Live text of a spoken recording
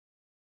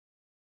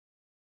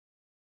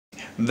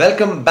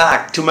Welcome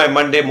back to my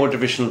Monday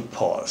motivational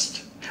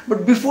post.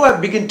 But before I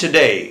begin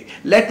today,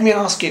 let me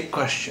ask you a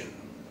question.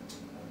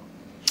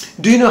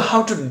 Do you know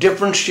how to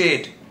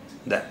differentiate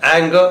the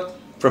anger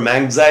from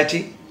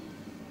anxiety?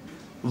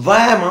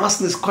 Why I'm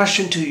asking this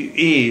question to you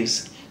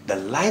is the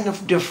line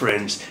of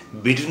difference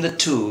between the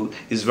two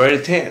is very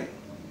thin.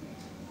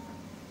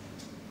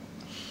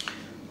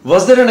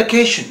 Was there an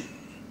occasion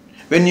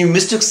when you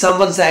mistook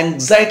someone's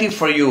anxiety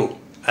for you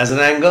as an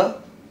anger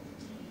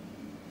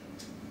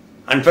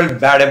and felt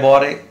bad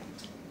about it,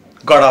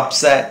 got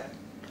upset,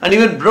 and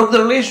even broke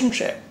the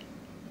relationship?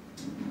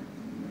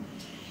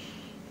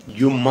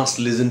 You must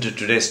listen to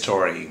today's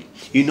story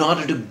in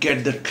order to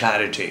get that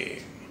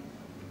clarity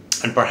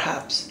and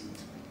perhaps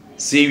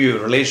save your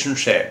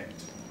relationship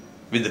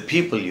with the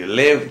people you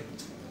live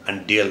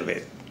and deal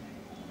with.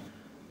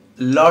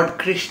 Lord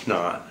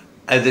Krishna,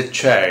 as a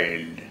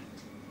child,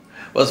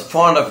 was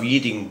fond of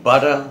eating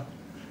butter,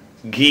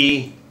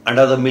 ghee, and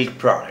other milk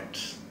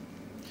products.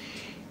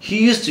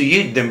 He used to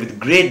eat them with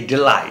great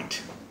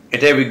delight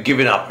at every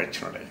given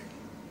opportunity.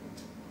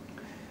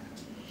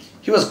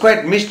 He was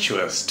quite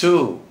mischievous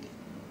too,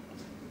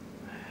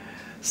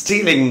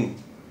 stealing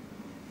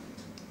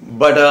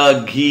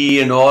butter,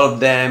 ghee, and all of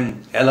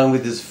them along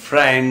with his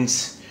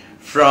friends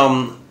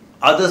from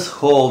others'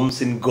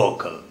 homes in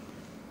Gokul.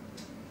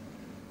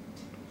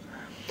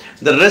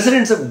 The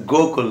residents of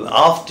Gokul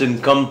often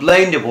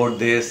complained about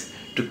this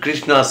to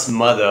Krishna's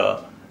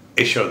mother,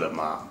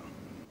 Yashodama.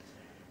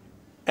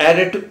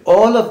 Added to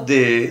all of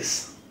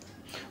this,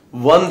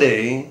 one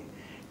day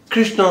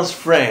Krishna's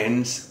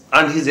friends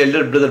and his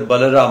elder brother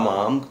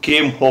Balarama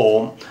came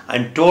home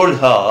and told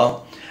her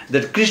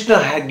that Krishna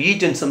had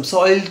eaten some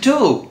soil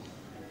too.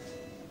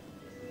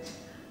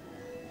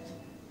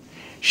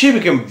 She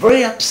became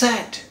very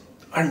upset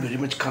and very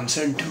much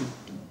concerned too.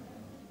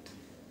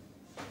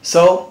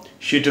 So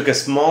she took a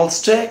small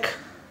stick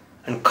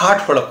and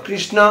caught hold of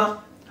Krishna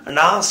and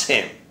asked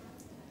him,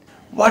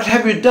 "What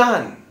have you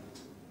done?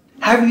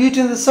 Have you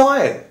eaten the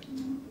soil?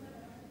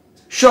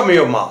 Show me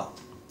your mouth.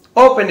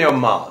 Open your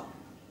mouth."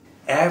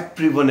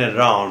 Everyone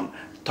around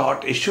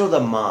thought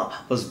Yashodama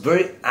was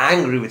very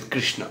angry with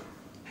Krishna.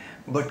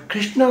 But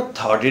Krishna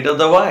thought it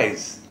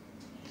otherwise.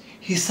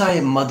 He saw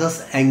a mother's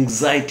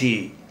anxiety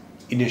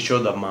in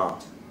Yashodama,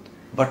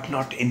 but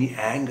not any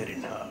anger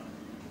in her.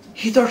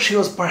 He thought she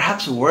was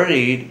perhaps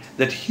worried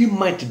that he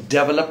might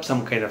develop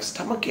some kind of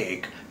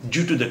stomachache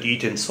due to that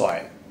eaten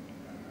soil.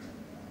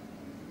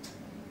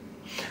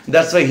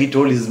 That's why he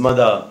told his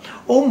mother,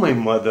 "Oh, my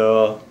mother,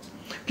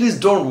 please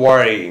don't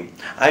worry.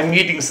 I'm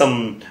eating some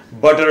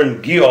butter and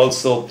ghee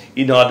also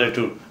in order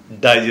to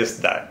digest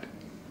that."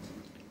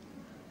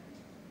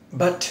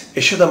 But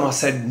Yashodama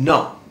said, "No.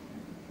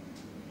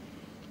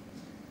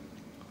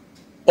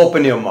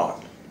 Open your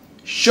mouth.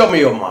 Show me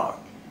your mouth."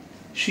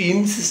 She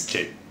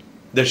insisted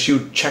that she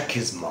would check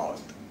his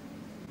mouth.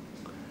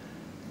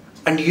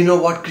 And you know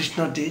what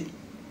Krishna did?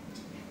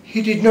 He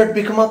did not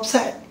become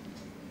upset.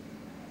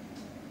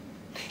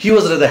 He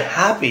was rather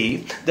happy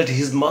that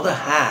his mother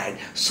had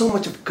so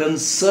much of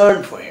concern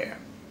for him.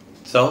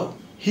 So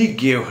he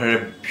gave her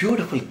a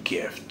beautiful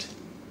gift.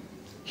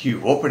 He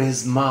opened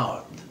his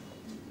mouth,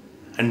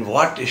 and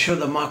what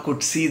Yashodama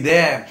could see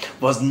there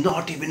was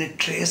not even a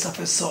trace of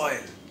a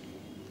soil,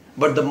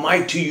 but the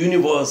mighty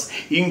universe,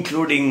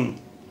 including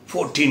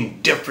 14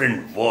 different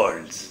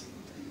worlds.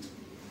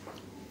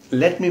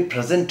 Let me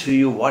present to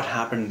you what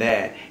happened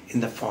there in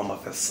the form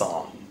of a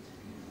song.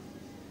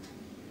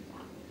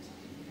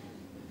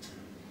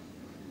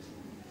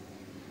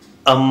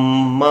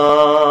 అమ్మా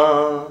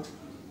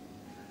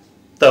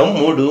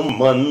తమ్ముడు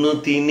మన్ను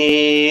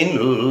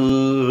తినేను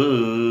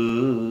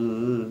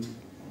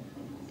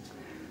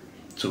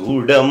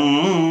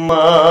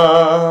చూడమ్మా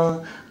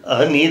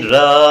అని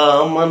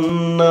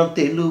రామన్న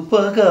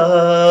తెలుపగా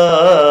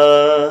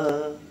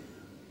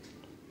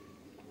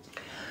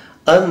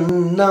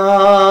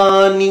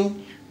అన్నాని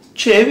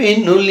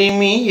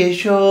చెవినులిమి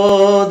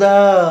యశోదా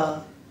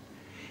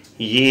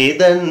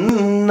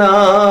ఏదన్నా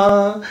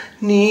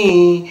నీ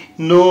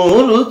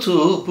నోరు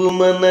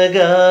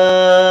చూపుమనగా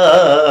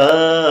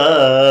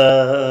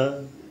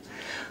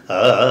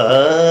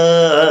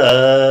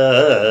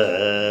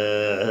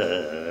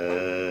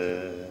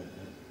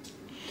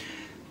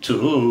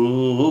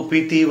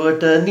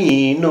చూపితివట నీ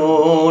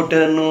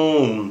నోటను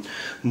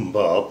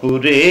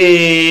బాపురే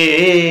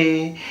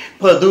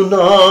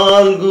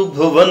 14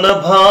 భువన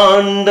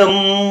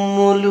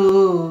భాండములు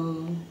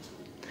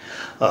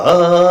ఆ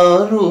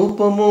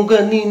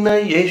రూపముగనిన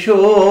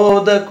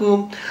యశోదకు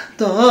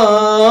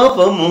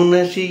తాపము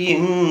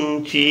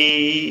నశించి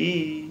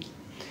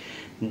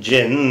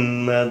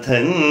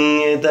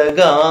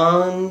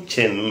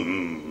జన్మధన్యతగాంచెన్.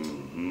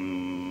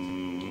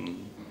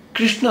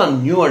 Krishna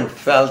knew and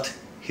felt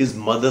his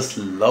mother's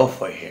love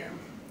for him.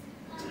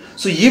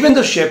 So even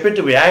though she appeared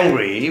to be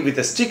angry with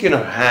a stick in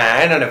her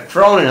hand and a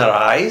frown in her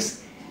eyes,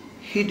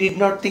 he did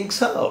not think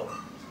so.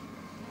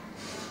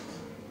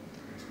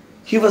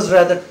 He was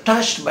rather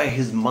touched by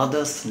his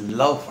mother's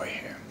love for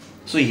him.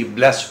 So he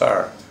blessed her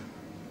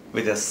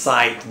with a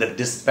sight that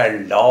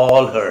dispelled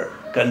all her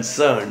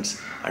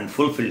concerns and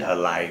fulfilled her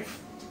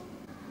life.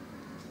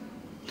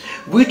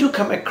 We too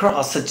come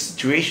across such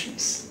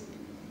situations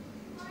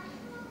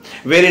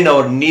wherein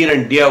our near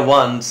and dear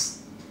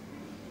ones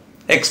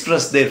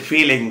express their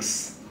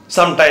feelings,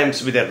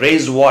 sometimes with a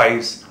raised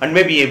voice and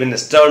maybe even a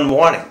stern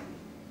warning.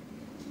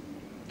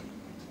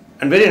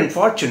 And very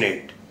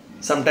unfortunate,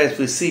 sometimes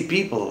we see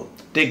people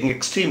taking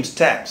extreme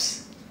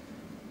steps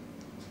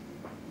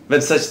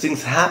when such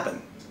things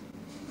happen.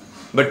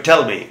 But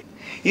tell me,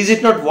 is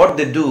it not what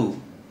they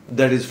do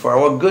that is for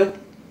our good?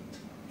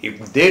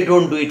 If they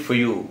don't do it for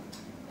you,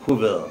 who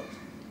will?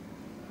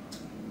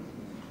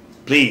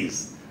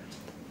 Please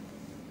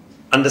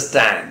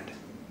understand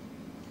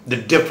the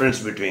difference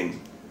between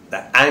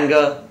the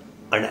anger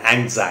and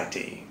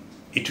anxiety.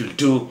 It will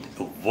do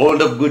a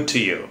world of good to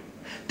you.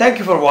 Thank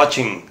you for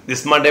watching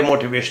this Monday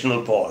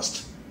motivational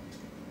post.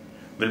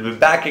 We'll be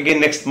back again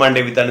next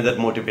Monday with another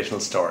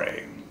motivational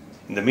story.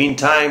 In the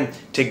meantime,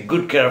 take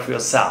good care of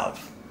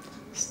yourself.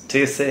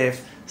 Stay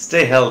safe,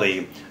 stay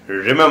healthy.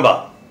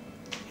 Remember,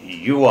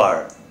 you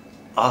are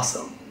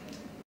awesome.